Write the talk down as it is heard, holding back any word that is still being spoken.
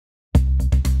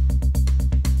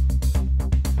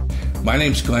My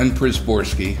name's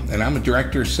Przyborski, and I'm a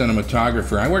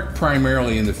Director-Cinematographer. I work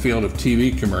primarily in the field of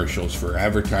TV commercials for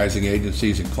advertising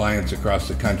agencies and clients across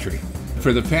the country.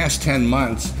 For the past 10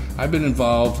 months, I've been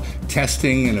involved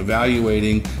testing and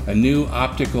evaluating a new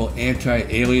optical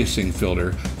anti-aliasing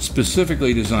filter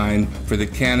specifically designed for the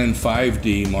Canon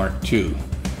 5D Mark II.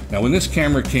 Now, when this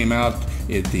camera came out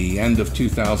at the end of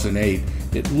 2008,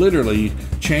 it literally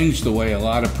changed the way a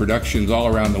lot of productions all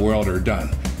around the world are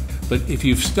done. But if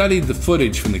you've studied the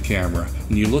footage from the camera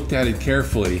and you looked at it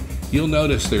carefully, you'll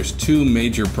notice there's two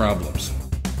major problems.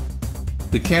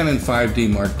 The Canon 5D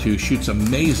Mark II shoots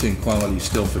amazing quality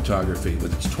still photography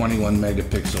with its 21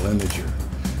 megapixel imager.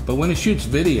 But when it shoots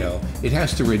video, it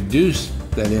has to reduce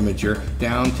that imager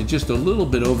down to just a little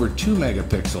bit over 2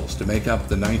 megapixels to make up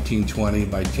the 1920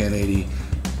 by 1080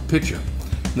 picture.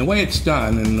 And the way it's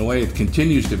done, and the way it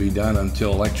continues to be done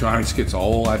until electronics gets a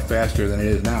whole lot faster than it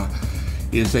is now,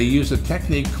 is they use a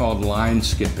technique called line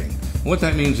skipping. And what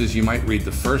that means is you might read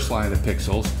the first line of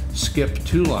pixels, skip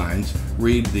 2 lines,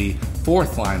 read the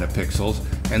 4th line of pixels,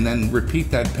 and then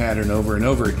repeat that pattern over and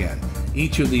over again.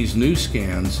 Each of these new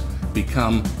scans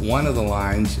become one of the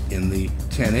lines in the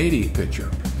 1080 picture.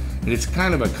 And it's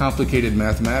kind of a complicated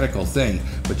mathematical thing,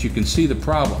 but you can see the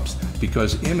problems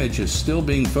because image is still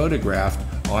being photographed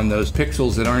on those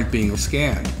pixels that aren't being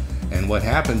scanned. And what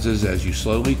happens is as you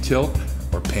slowly tilt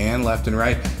or pan left and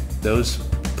right, those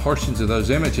portions of those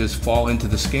images fall into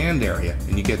the scanned area,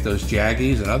 and you get those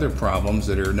jaggies and other problems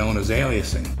that are known as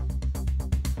aliasing.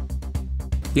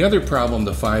 The other problem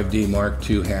the 5D Mark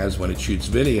II has when it shoots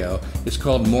video is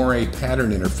called moiré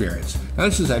pattern interference. Now,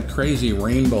 this is that crazy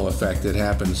rainbow effect that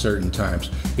happens certain times.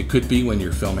 It could be when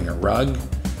you're filming a rug,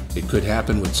 it could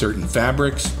happen with certain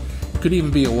fabrics, it could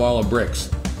even be a wall of bricks.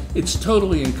 It's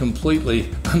totally and completely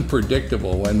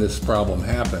unpredictable when this problem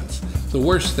happens. The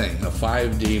worst thing a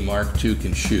 5D Mark II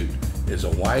can shoot is a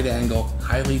wide-angle,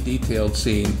 highly detailed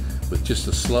scene with just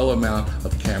a slow amount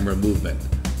of camera movement.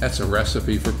 That's a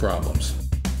recipe for problems.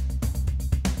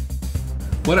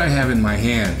 What I have in my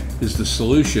hand is the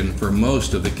solution for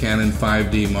most of the Canon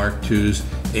 5D Mark II's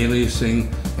aliasing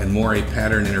and moiré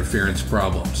pattern interference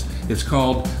problems. It's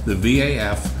called the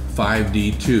VAF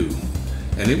 5D2.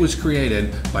 And it was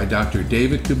created by Dr.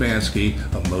 David Kubanski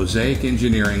of Mosaic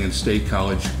Engineering in State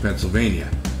College,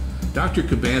 Pennsylvania. Dr.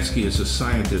 Kubanski is a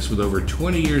scientist with over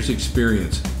 20 years'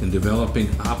 experience in developing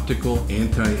optical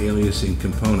anti-aliasing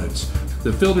components.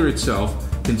 The filter itself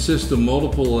consists of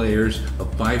multiple layers of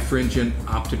bifringent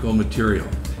optical material,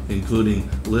 including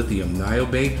lithium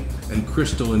niobate and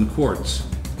crystalline quartz.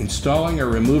 Installing or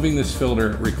removing this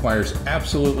filter requires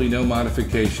absolutely no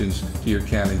modifications to your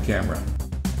Canon camera.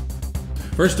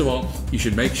 First of all, you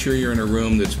should make sure you're in a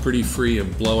room that's pretty free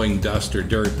of blowing dust or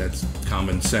dirt. That's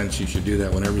common sense. You should do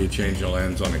that whenever you change a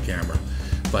lens on a camera.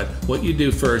 But what you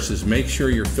do first is make sure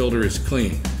your filter is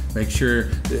clean. Make sure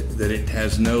that it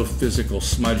has no physical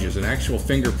smudges. An actual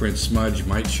fingerprint smudge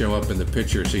might show up in the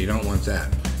picture, so you don't want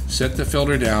that. Set the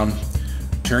filter down,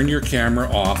 turn your camera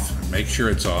off, make sure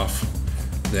it's off,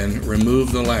 then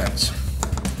remove the lens.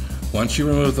 Once you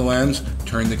remove the lens,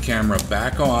 turn the camera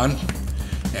back on,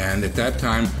 and at that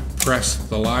time, press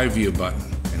the live view button.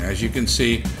 And as you can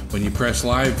see, when you press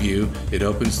live view, it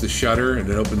opens the shutter and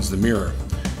it opens the mirror.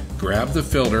 Grab the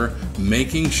filter,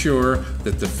 making sure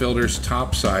that the filter's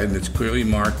top side, and it's clearly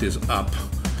marked, is up,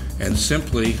 and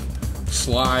simply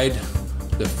slide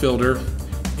the filter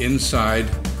inside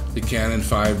the Canon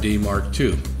 5D Mark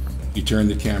II. You turn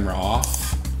the camera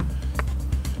off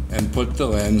and put the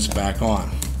lens back on.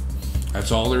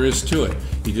 That's all there is to it.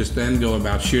 You just then go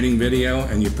about shooting video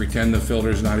and you pretend the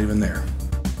filter's not even there.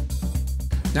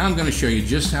 Now I'm going to show you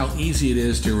just how easy it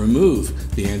is to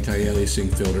remove the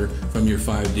anti-aliasing filter from your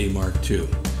 5D Mark II.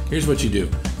 Here's what you do.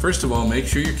 First of all, make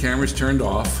sure your camera's turned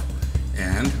off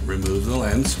and remove the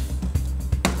lens.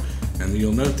 And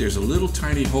you'll note there's a little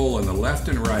tiny hole in the left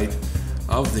and right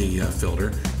of the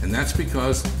filter, and that's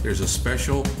because there's a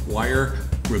special wire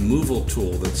removal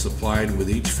tool that's supplied with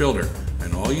each filter.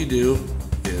 And all you do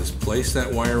is place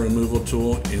that wire removal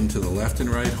tool into the left and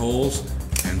right holes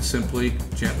and simply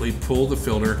gently pull the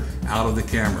filter out of the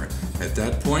camera. At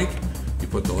that point, you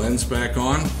put the lens back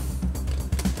on,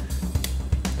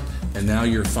 and now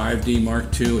your 5D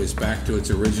Mark II is back to its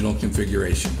original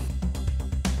configuration.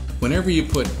 Whenever you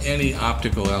put any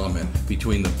optical element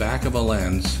between the back of a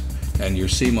lens and your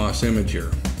CMOS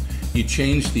imager, you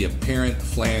change the apparent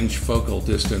flange focal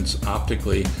distance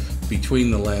optically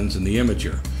between the lens and the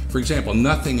imager. For example,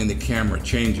 nothing in the camera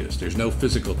changes. There's no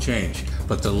physical change,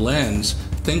 but the lens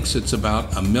thinks it's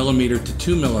about 1 millimeter to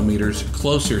 2 millimeters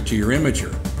closer to your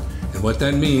imager. And What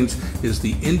that means is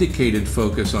the indicated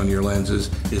focus on your lenses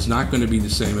is not going to be the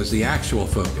same as the actual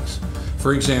focus.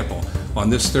 For example, on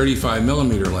this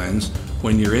 35mm lens,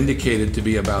 when you're indicated to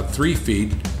be about 3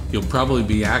 feet, you'll probably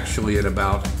be actually at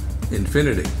about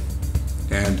infinity.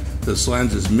 And this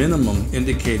lens's minimum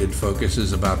indicated focus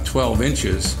is about 12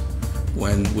 inches,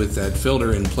 when with that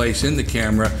filter in place in the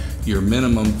camera, your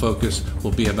minimum focus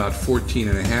will be about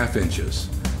 14.5 inches.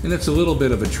 And it's a little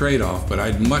bit of a trade-off, but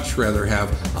I'd much rather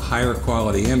have a higher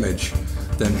quality image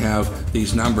than have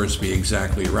these numbers be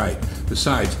exactly right.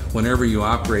 Besides, whenever you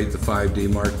operate the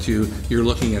 5D Mark II, you're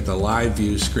looking at the live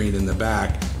view screen in the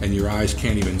back, and your eyes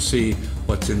can't even see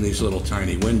what's in these little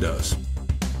tiny windows.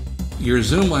 Your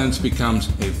zoom lens becomes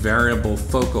a variable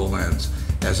focal lens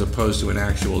as opposed to an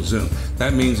actual zoom.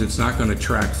 That means it's not going to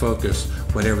track focus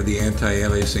whenever the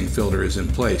anti-aliasing filter is in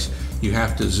place. You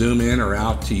have to zoom in or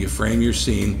out till you frame your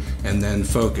scene and then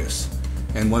focus.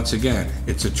 And once again,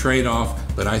 it's a trade-off,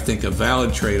 but I think a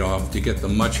valid trade-off to get the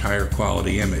much higher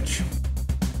quality image.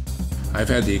 I've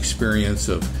had the experience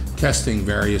of testing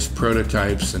various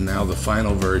prototypes and now the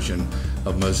final version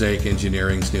of Mosaic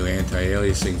Engineering's new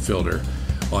anti-aliasing filter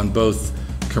on both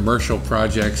commercial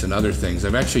projects and other things.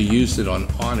 I've actually used it on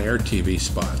on-air TV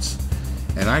spots.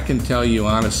 And I can tell you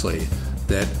honestly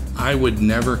that I would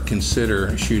never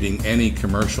consider shooting any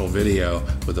commercial video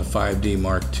with a 5D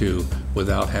Mark II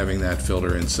without having that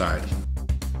filter inside.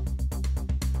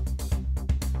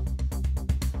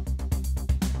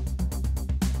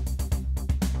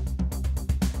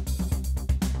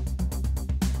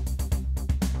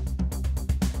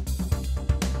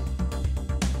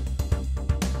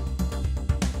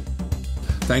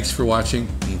 Thanks for watching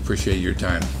and appreciate your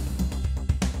time.